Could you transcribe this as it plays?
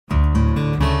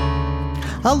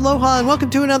Aloha and welcome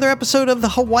to another episode of the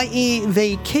Hawaii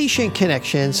Vacation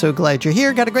Connection. So glad you're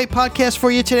here. Got a great podcast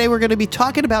for you today. We're going to be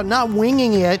talking about not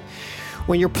winging it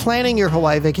when you're planning your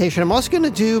Hawaii vacation. I'm also going to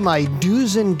do my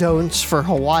do's and don'ts for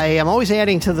Hawaii. I'm always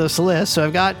adding to this list, so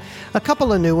I've got a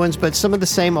couple of new ones, but some of the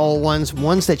same old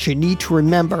ones that you need to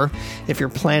remember if you're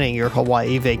planning your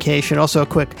Hawaii vacation. Also a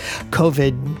quick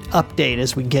COVID update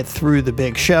as we get through the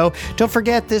big show. Don't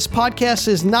forget, this podcast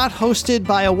is not hosted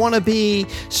by a wannabe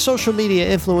social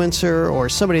media influencer or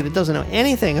somebody that doesn't know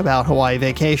anything about Hawaii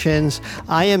vacations.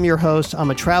 I am your host. I'm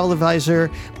a travel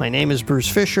advisor. My name is Bruce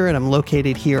Fisher, and I'm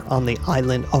located here on the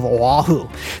island of Oahu.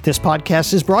 This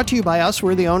podcast is brought to you by us.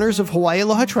 We're the owners of Hawaii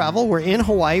Aloha Travel. We're in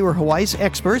Hawaii. We're Hawaii's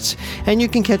experts, and you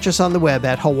can catch us on the web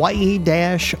at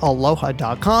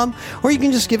hawaii-aloha.com, or you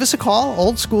can just give us a call,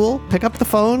 old school, pick up the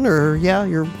phone or,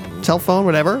 your cell phone,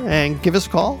 whatever, and give us a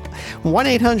call,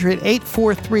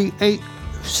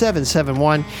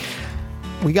 1-800-843-8771.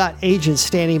 We got agents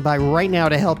standing by right now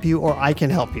to help you, or I can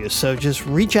help you. So just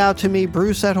reach out to me,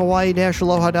 Bruce at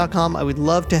hawaii-aloha.com. I would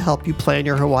love to help you plan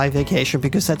your Hawaii vacation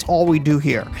because that's all we do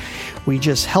here. We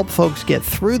just help folks get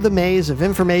through the maze of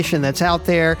information that's out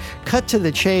there, cut to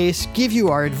the chase, give you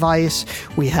our advice.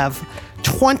 We have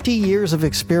 20 years of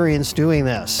experience doing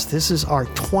this. This is our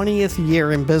 20th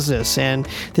year in business, and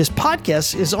this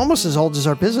podcast is almost as old as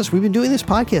our business. We've been doing this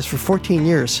podcast for 14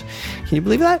 years. Can you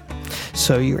believe that?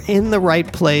 So you're in the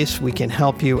right place. We can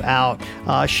help you out.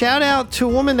 Shout out to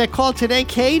a woman that called today,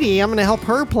 Katie. I'm going to help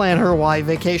her plan her Hawaii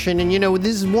vacation. And,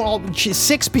 this is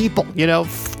 6 people,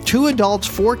 2 adults,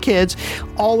 4 kids.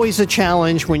 Always a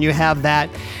challenge when you have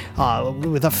that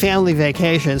with a family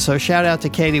vacation. So shout out to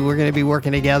Katie. We're going to be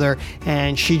working together,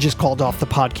 and she just called off the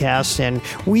podcast, and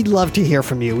we'd love to hear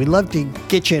from you. We'd love to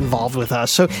get you involved with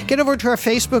us. So get over to our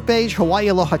Facebook page, Hawaii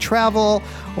Aloha Travel,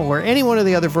 or any one of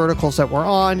the other verticals that we're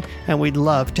on, and we'd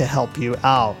love to help you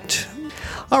out.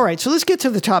 All right, so let's get to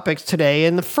the topics today.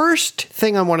 And the first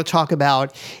thing I want to talk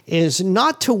about is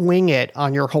not to wing it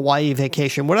on your Hawaii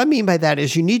vacation. What I mean by that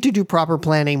is you need to do proper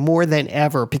planning more than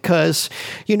ever because,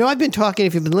 I've been talking,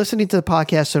 if you've been listening to the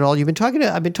podcast at all, I've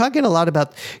been talking a lot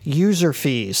about user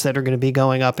fees that are going to be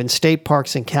going up in state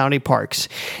parks and county parks.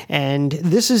 And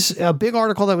this is a big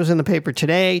article that was in the paper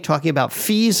today talking about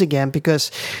fees again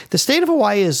because the state of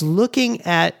Hawaii is looking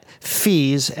at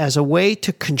fees as a way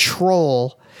to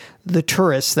control the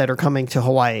tourists that are coming to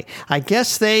Hawaii. I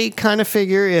guess they kind of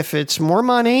figure if it's more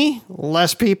money,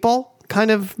 less people kind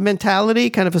of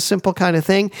mentality, kind of a simple kind of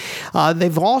thing.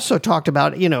 They've also talked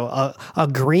about, a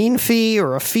green fee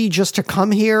or a fee just to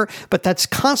come here, but that's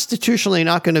constitutionally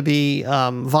not going to be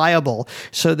viable.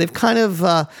 So they've kind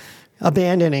of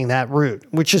abandoning that route,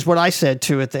 which is what I said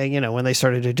to it, when they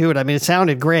started to do it. I mean, it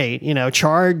sounded great,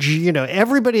 charge,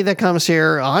 everybody that comes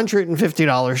here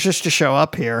 $150 just to show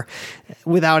up here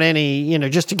without any,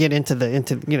 just to get into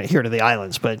here to the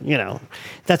islands. But,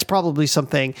 that's probably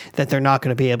something that they're not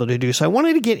going to be able to do. So I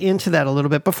wanted to get into that a little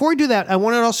bit. Before we do that, I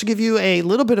wanted to also give you a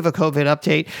little bit of a COVID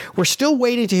update. We're still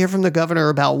waiting to hear from the governor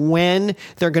about when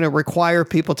they're going to require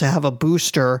people to have a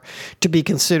booster to be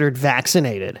considered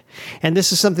vaccinated. And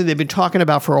this is something they've been talking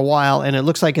about for a while, and it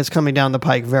looks like it's coming down the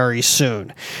pike very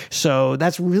soon. So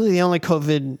that's really the only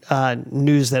COVID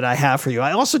news that I have for you.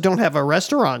 I also don't have a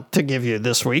restaurant to give you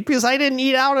this week because I didn't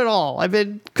eat out at all. I've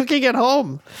been cooking at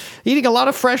home, eating a lot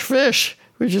of fresh fish,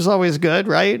 which is always good,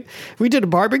 right? We did a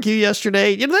barbecue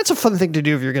yesterday. That's a fun thing to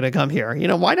do if you're going to come here.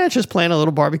 Why not just plan a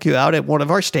little barbecue out at one of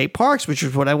our state parks, which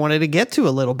is what I wanted to get to a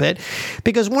little bit.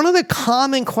 Because one of the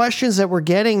common questions that we're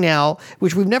getting now,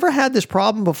 which we've never had this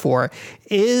problem before,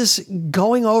 is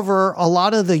going over a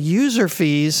lot of the user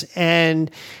fees and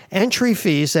entry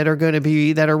fees that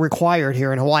are required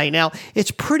here in Hawaii. Now,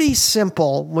 it's pretty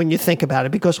simple when you think about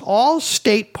it because all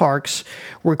state parks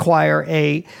require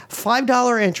a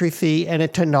 $5 entry fee and a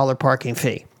 $10 parking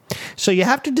fee. So you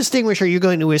have to distinguish, are you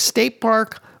going to a state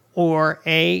park or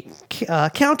a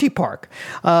county park?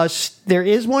 There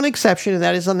is one exception, and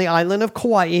that is on the island of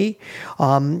Kauai,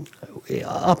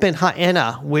 up in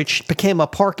Haena, which became a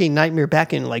parking nightmare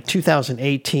back in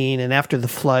 2018. And after the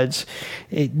floods,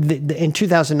 in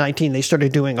 2019, they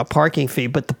started doing a parking fee.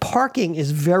 But the parking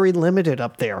is very limited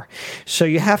up there. So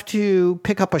you have to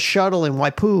pick up a shuttle in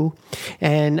Waipu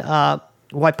and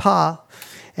Waipa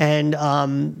And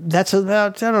that's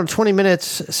about, 20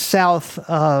 minutes south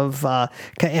of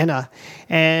Kaena.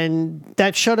 And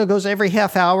that shuttle goes every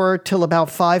half hour till about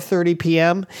 5:30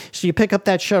 p.m. So you pick up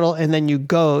that shuttle and then you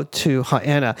go to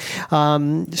Haena.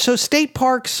 So state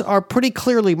parks are pretty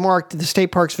clearly marked, the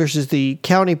state parks versus the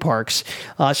county parks.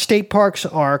 State parks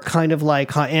are kind of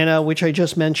like Haena, which I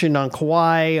just mentioned on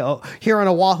Kauai. Here on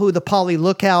Oahu, the Pali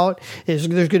Lookout, there's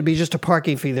going to be just a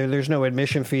parking fee there. There's no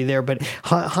admission fee there. But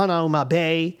Hanauma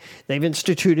Bay, they've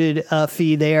instituted a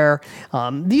fee there.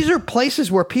 These are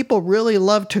places where people really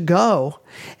love to go.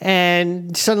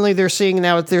 And suddenly they're seeing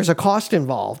now there's a cost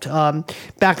involved.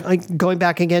 Going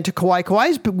back again to Kauai.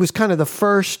 Kauai was kind of the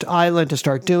first island to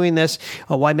start doing this.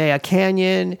 Waimea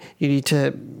Canyon, you need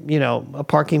to, a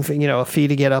parking fee, a fee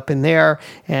to get up in there.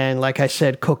 And like I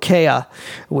said, Kokea,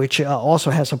 which also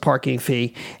has a parking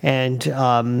fee, and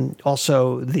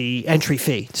also the entry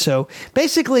fee. So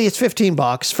basically it's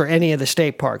 $15 for any of the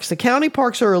state parks. The county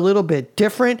parks are a little bit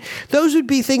different. Those would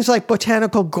be things like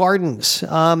botanical gardens,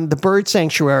 the bird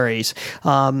sanctuaries,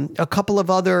 a couple of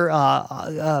other,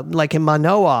 like in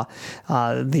Manoa,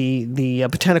 the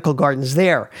botanical gardens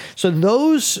there. So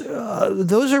those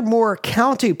are more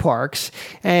county parks,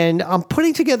 and I'm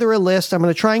putting together a list. I'm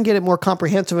going to try and get it more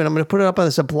comprehensive, and I'm going to put it up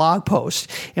as a blog post,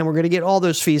 and we're going to get all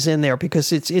those fees in there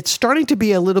because it's starting to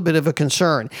be a little bit of a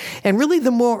concern. And really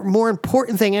the more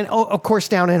important thing, and of course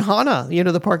down in Hana,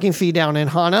 the parking fee down in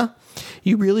Hana,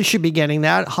 you really should be getting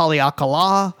that.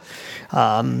 Haleakala,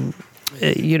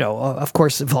 of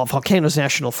course, Volcanoes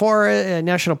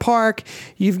National Park.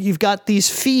 You've got these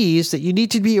fees that you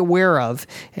need to be aware of,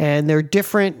 and they're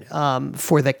different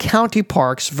for the county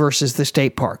parks versus the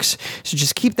state parks. So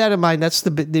just keep that in mind. That's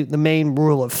the main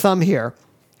rule of thumb here.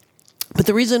 But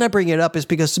the reason I bring it up is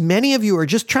because many of you are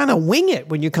just trying to wing it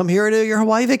when you come here to your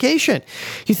Hawaii vacation.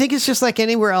 You think it's just like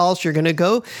anywhere else. You're going to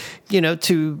go,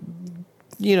 to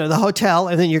the hotel,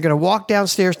 and then you're going to walk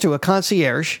downstairs to a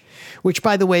concierge, which,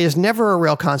 by the way, is never a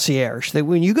real concierge. That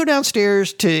when you go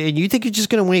downstairs and you think you're just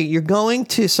going to wait, you're going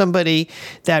to somebody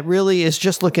that really is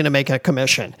just looking to make a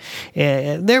commission.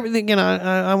 And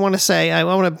I want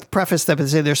to preface that and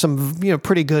say there's some,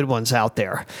 pretty good ones out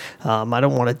there. I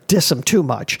don't want to diss them too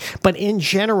much, but in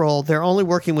general, they're only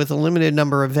working with a limited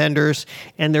number of vendors,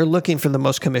 and they're looking for the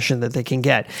most commission that they can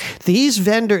get.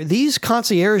 These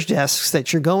concierge desks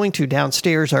that you're going to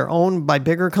downstairs are owned by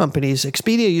bigger companies.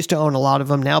 Expedia used to own a lot of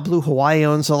them. Now Blue Hawaii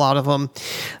owns a lot of them.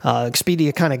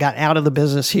 Expedia kind of got out of the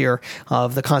business here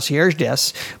of the concierge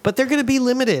desks, but they're going to be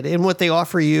limited in what they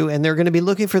offer you, and they're going to be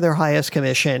looking for their highest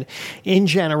commission. In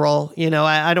general,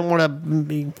 I don't want to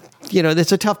be,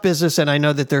 it's a tough business, and I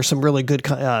know that there's some really good,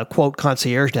 quote,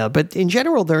 concierge now, but in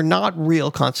general, they're not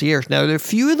real concierge. Now, there are a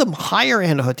few of them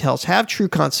higher-end hotels have true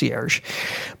concierge,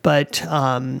 but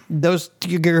those,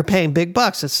 you're paying big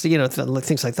bucks. It's,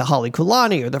 things like the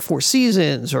Halekulani or the Four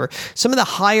Seasons or some of the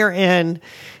higher-end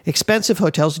expensive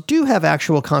hotels do have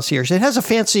actual concierge. It has a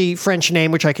fancy French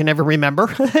name, which I can never remember.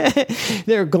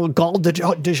 They're Gall de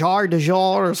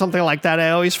Jour or something like that.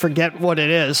 I always forget what it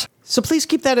is. So please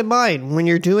keep that in mind when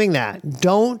you're doing that.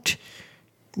 Don't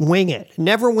wing it.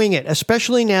 Never wing it.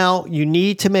 Especially now, you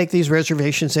need to make these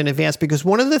reservations in advance, because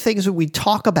one of the things that we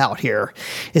talk about here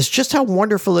is just how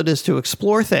wonderful it is to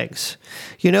explore things.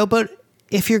 But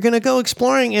if you're going to go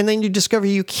exploring and then you discover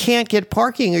you can't get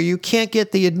parking, or you can't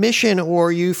get the admission, or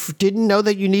you didn't know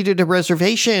that you needed a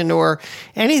reservation or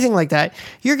anything like that,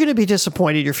 you're going to be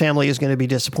disappointed. Your family is going to be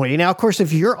disappointed. Now, of course,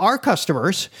 if you're our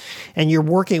customers and you're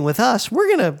working with us,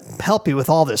 we're going to help you with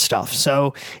all this stuff.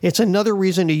 So it's another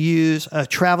reason to use a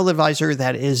travel advisor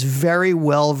that is very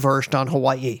well versed on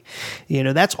Hawaii.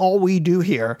 That's all we do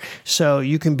here. So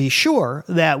you can be sure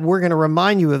that we're going to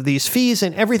remind you of these fees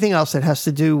and everything else that has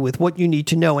to do with what you need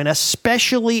to know, and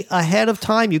especially ahead of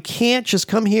time. You can't just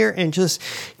come here and just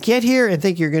get here and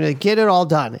think you're going to get it all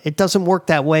done. It doesn't work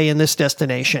that way in this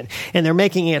destination, and they're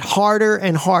making it harder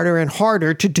and harder and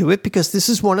harder to do it, because this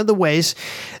is one of the ways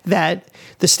that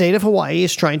the state of Hawaii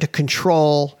is trying to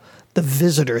control the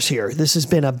visitors here. This has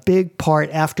been a big part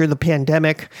after the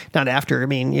pandemic. Not after,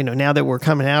 now that we're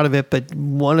coming out of it, but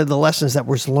one of the lessons that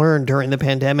was learned during the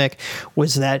pandemic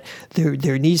was that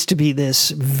there needs to be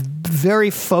this very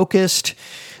focused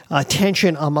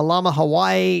attention on Malama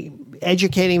Hawaii,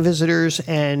 educating visitors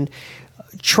and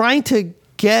trying to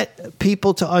get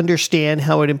people to understand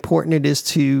how important it is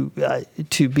to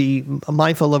be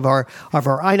mindful of our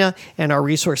aina and our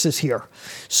resources here.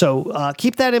 So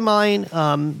keep that in mind.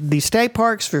 The state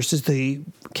parks versus the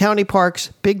county parks,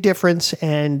 big difference,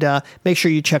 and make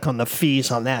sure you check on the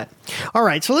fees on that. All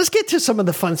right, so let's get to some of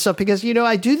the fun stuff because,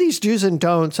 I do these do's and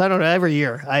don'ts. I don't know, every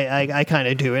year I kind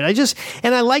of do it.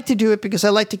 And I like to do it because I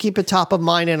like to keep it top of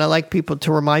mind and I like people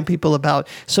to remind people about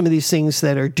some of these things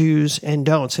that are do's and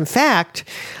don'ts. In fact,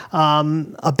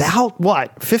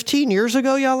 about 15 years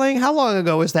ago, Yaling? How long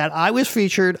ago was that? I was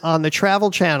featured on the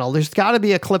Travel Channel. There's got to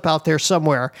be a clip out there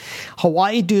somewhere.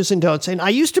 Hawaii do's and don'ts. And I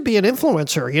used to be an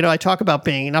influencer. I talk about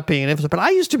not being an influencer, but I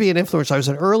used to be an influencer. I was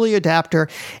an early adapter.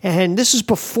 And this is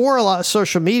before a lot of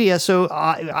social media. So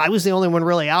I was the only one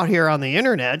really out here on the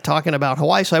internet talking about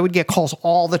Hawaii. So I would get calls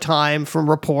all the time from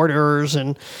reporters.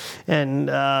 And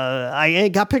I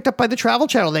got picked up by the Travel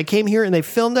Channel. They came here and they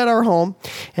filmed at our home.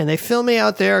 And they filmed me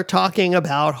out there talking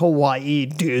about Hawaii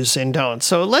do's and don'ts.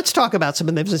 So let's talk about some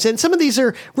of them. And some of these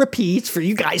are repeats for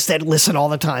you guys that listen all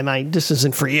the time. This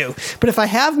isn't for you. But if I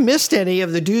have missed any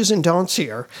of the do's and don'ts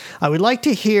here, I would like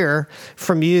to hear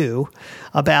from you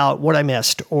about what I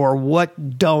missed or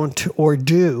what don't or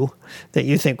do that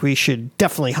you think we should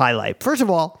definitely highlight. First of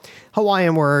all,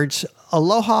 Hawaiian words,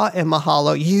 aloha and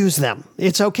mahalo, use them.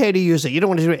 It's okay to use it. You don't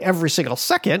want to do it every single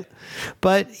second,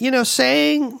 but,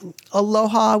 saying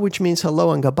aloha, which means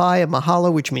hello and goodbye, and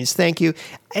mahalo, which means thank you,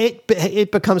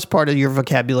 it becomes part of your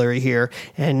vocabulary here,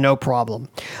 and no problem.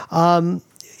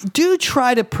 Do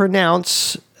try to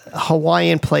pronounce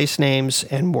Hawaiian place names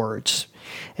and words.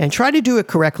 And try to do it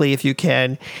correctly if you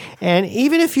can. And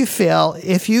even if you fail,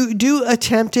 if you do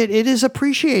attempt it, it is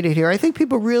appreciated here. I think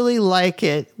people really like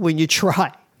it when you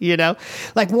try,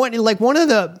 Like one of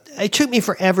the, it took me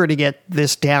forever to get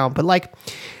this down, but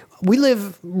we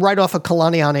live right off of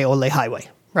Kalaniane Ole Highway,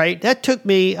 right? That took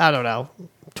me, I don't know,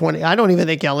 20, I don't even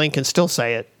think Yaling can still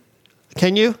say it.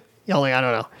 Can you? Yaling, I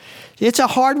don't know. It's a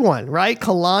hard one, right?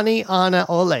 Kalani Ana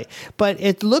Ole. But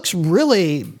it looks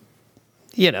really,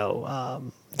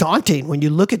 daunting when you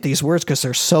look at these words because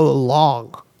they're so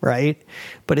long, right?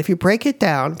 But if you break it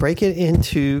down, break it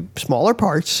into smaller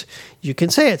parts, you can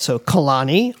say it. So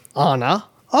Kalani Ana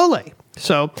Ole.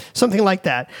 So something like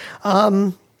that.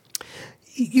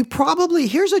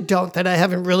 Here's a don't that I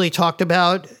haven't really talked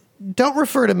about. Don't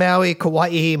refer to Maui,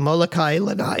 Kauai, Molokai,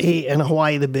 Lanai, and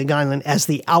Hawaii, the Big Island, as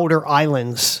the outer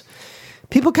islands.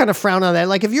 People kind of frown on that.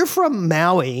 Like if you're from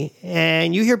Maui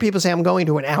and you hear people say, I'm going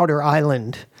to an outer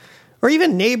island, or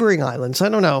even neighboring islands, I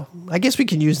don't know. I guess we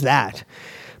can use that.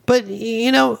 But,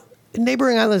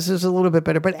 neighboring islands is a little bit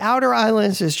better. But outer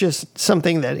islands is just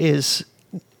something that is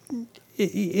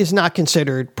not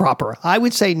considered proper. I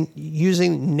would say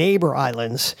using neighbor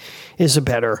islands is a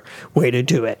better way to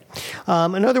do it.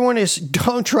 Another one is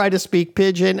don't try to speak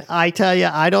Pidgin. I tell you,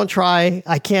 I don't try.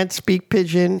 I can't speak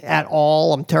Pidgin at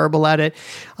all. I'm terrible at it.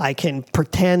 I can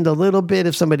pretend a little bit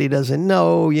if somebody doesn't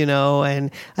know, and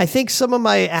I think some of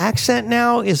my accent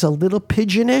now is a little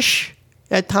Pidginish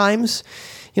at times.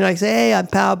 I say, hey, I'm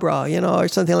pal, bro, or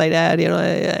something like that.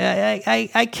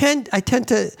 I tend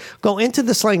to go into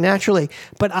the slang naturally,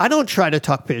 but I don't try to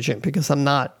talk Pidgin because I'm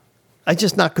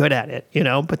just not good at it,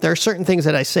 but there are certain things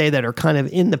that I say that are kind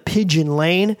of in the Pidgin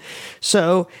lane.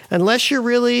 So unless you're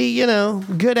really,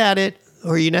 good at it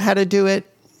or you know how to do it,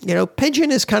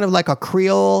 Pidgin is kind of like a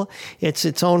Creole. It's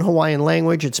its own Hawaiian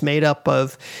language. It's made up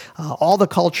of all the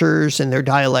cultures and their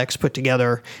dialects put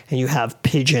together, and you have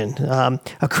Pidgin.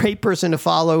 A great person to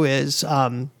follow is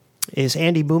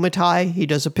Andy Bumatai. He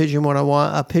does a Pidgin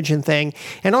 101, a Pidgin thing.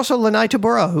 And also Lanai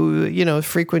Tabora, who, is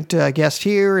frequent guest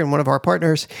here and one of our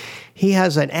partners. He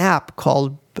has an app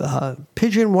called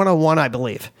Pidgin 101, I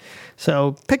believe.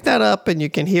 So pick that up and you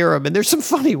can hear them. And there's some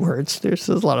funny words. There's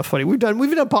a lot of funny. We've done a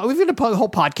whole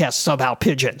podcast about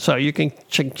Pidgin. So you can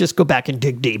just go back and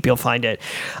dig deep. You'll find it.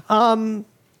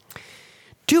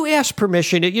 Do ask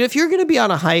permission. If you're going to be on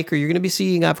a hike or you're going to be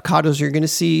seeing avocados, or you're going to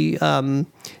see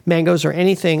mangoes or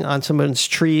anything on someone's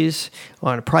trees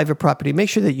on a private property, make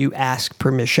sure that you ask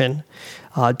permission.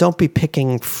 Don't be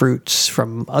picking fruits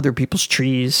from other people's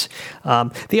trees.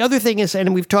 The other thing is,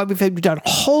 and we've done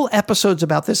whole episodes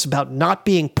about this, about not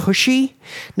being pushy,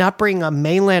 not bringing a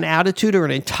mainland attitude or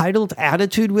an entitled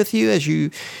attitude with you as you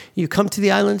come to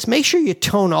the islands. Make sure you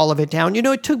tone all of it down.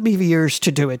 It took me years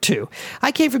to do it too.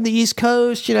 I came from the East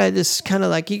Coast. This kind of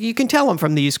like, you can tell I'm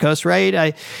from the East Coast, right?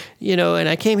 And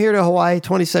I came here to Hawaii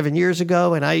 27 years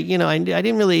ago, and I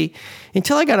didn't really,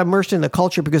 until I got immersed in the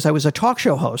culture, because I was a talk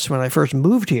show host when I first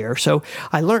moved here. So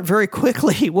I learned very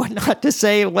quickly what not to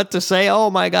say and what to say. Oh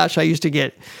my gosh, I used to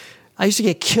get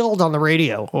killed on the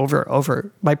radio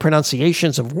over my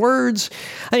pronunciations of words.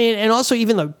 And also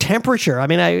even the temperature.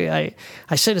 I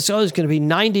said it's always going to be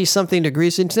 90 something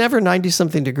degrees. It's never 90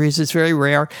 something degrees. It's very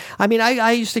rare.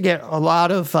 I used to get a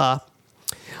lot of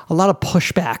a lot of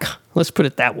pushback. Let's put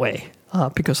it that way.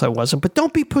 Because I wasn't. But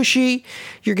don't be pushy.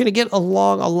 You're going to get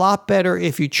along a lot better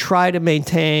if you try to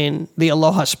maintain the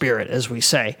aloha spirit, as we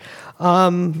say.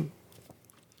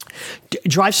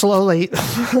 Drive slowly.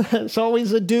 It's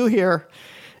always a do here.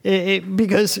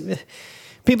 Because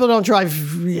people don't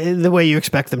drive the way you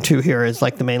expect them to here. It's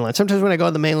like the mainland. Sometimes when I go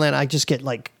on the mainland, I just get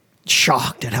like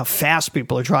shocked at how fast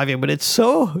people are driving, but it's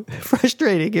so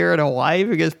frustrating here in Hawaii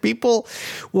because people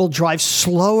will drive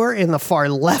slower in the far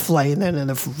left lane than in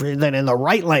the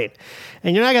right lane.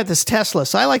 And I got this Tesla,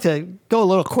 so I like to go a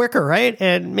little quicker, right?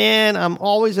 And man, I'm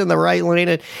always in the right lane.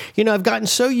 And I've gotten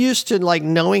so used to like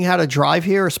knowing how to drive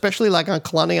here, especially like on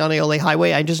Kalaniʻi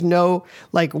Highway. I just know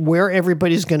like where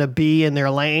everybody's going to be in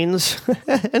their lanes,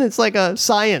 and it's like a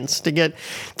science to get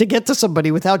to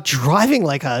somebody without driving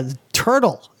like a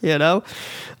turtle,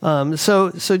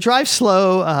 So drive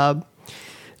slow.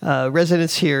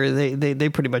 Residents here, they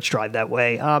pretty much drive that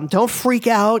way. Don't freak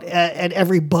out at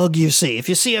every bug you see. If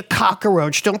you see a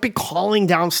cockroach, don't be calling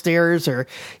downstairs. Or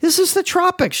this is the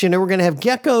tropics. We're going to have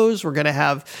geckos. We're going to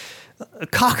have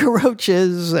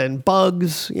cockroaches and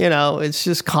bugs. It's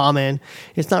just common.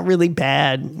 It's not really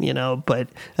bad. But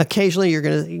occasionally you're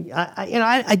going to.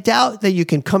 I doubt that you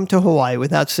can come to Hawaii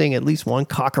without seeing at least one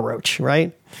cockroach.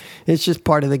 Right? It's just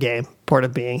part of the game, part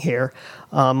of being here.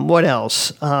 What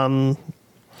else? The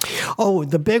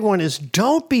big one is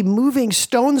don't be moving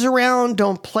stones around.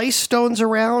 Don't place stones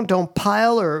around. Don't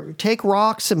pile or take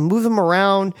rocks and move them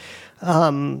around.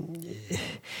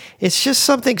 It's just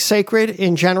something sacred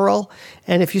in general.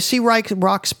 And if you see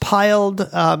rocks piled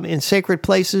in sacred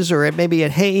places or maybe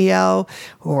at Heiau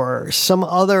or some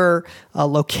other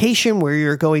location where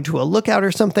you're going to a lookout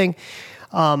or something,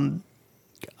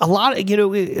 a lot of,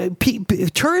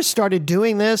 tourists started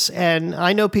doing this, and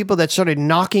I know people that started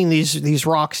knocking these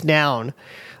rocks down,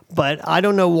 but I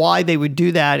don't know why they would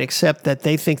do that, except that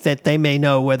they think that they may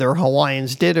know whether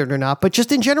Hawaiians did it or not. But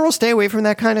just in general, stay away from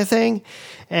that kind of thing,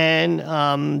 and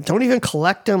don't even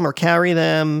collect them or carry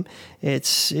them.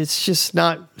 It's just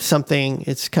not something.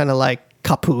 It's kind of like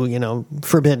kapu,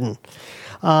 forbidden.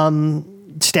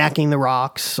 Stacking the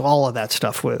rocks, all of that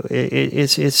stuff.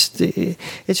 It's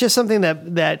just something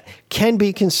that can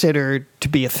be considered to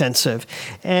be offensive.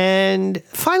 And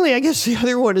finally, I guess the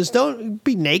other one is don't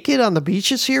be naked on the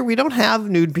beaches here. We don't have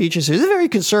nude beaches here. It's a very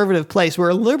conservative place. We're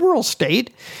a liberal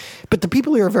state, but the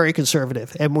people here are very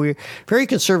conservative, and we're very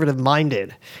conservative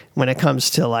minded when it comes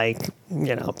to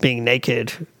being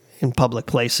naked in public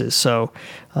places. So,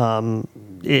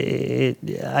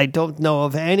 I don't know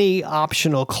of any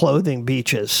optional clothing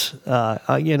beaches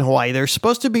in Hawaii. There's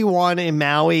supposed to be one in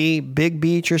Maui, Big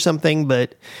Beach or something,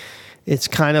 but it's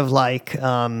kind of like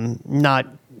not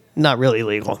really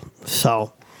legal.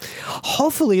 So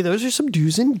hopefully those are some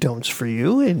do's and don'ts for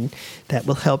you, and that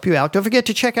will help you out. Don't forget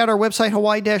to check out our website,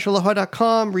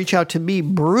 hawaii-aloha.com. Reach out to me,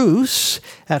 Bruce,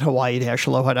 at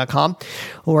hawaii-aloha.com,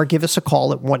 or give us a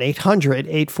call at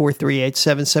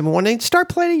 1-800-843-8771 and start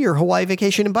planning your Hawaii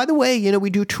vacation. And by the way,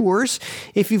 we do tours.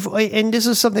 And this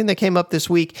is something that came up this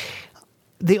week.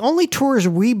 The only tours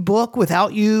we book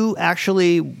without you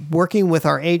actually working with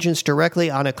our agents directly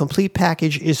on a complete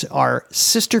package is our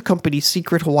sister company,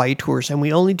 Secret Hawaii Tours, and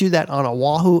we only do that on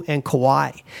Oahu and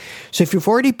Kauai. So if you've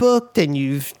already booked and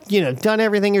you've done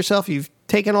everything yourself, you've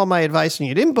taken all my advice and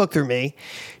you didn't book through me,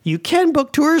 you can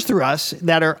book tours through us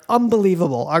that are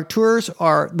unbelievable. Our tours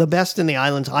are the best in the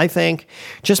islands, I think,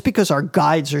 just because our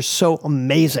guides are so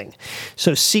amazing.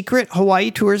 So Secret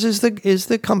Hawaii Tours is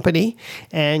the company,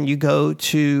 and you go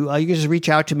to you can just reach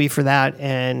out to me for that,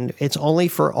 and it's only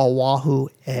for Oahu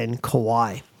and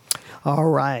Kauai. All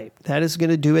right, that is going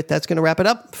to do it. That's going to wrap it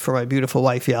up for my beautiful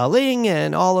wife, Yaling,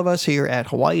 and all of us here at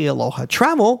Hawaii Aloha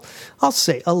Travel. I'll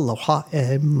say aloha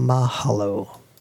and mahalo.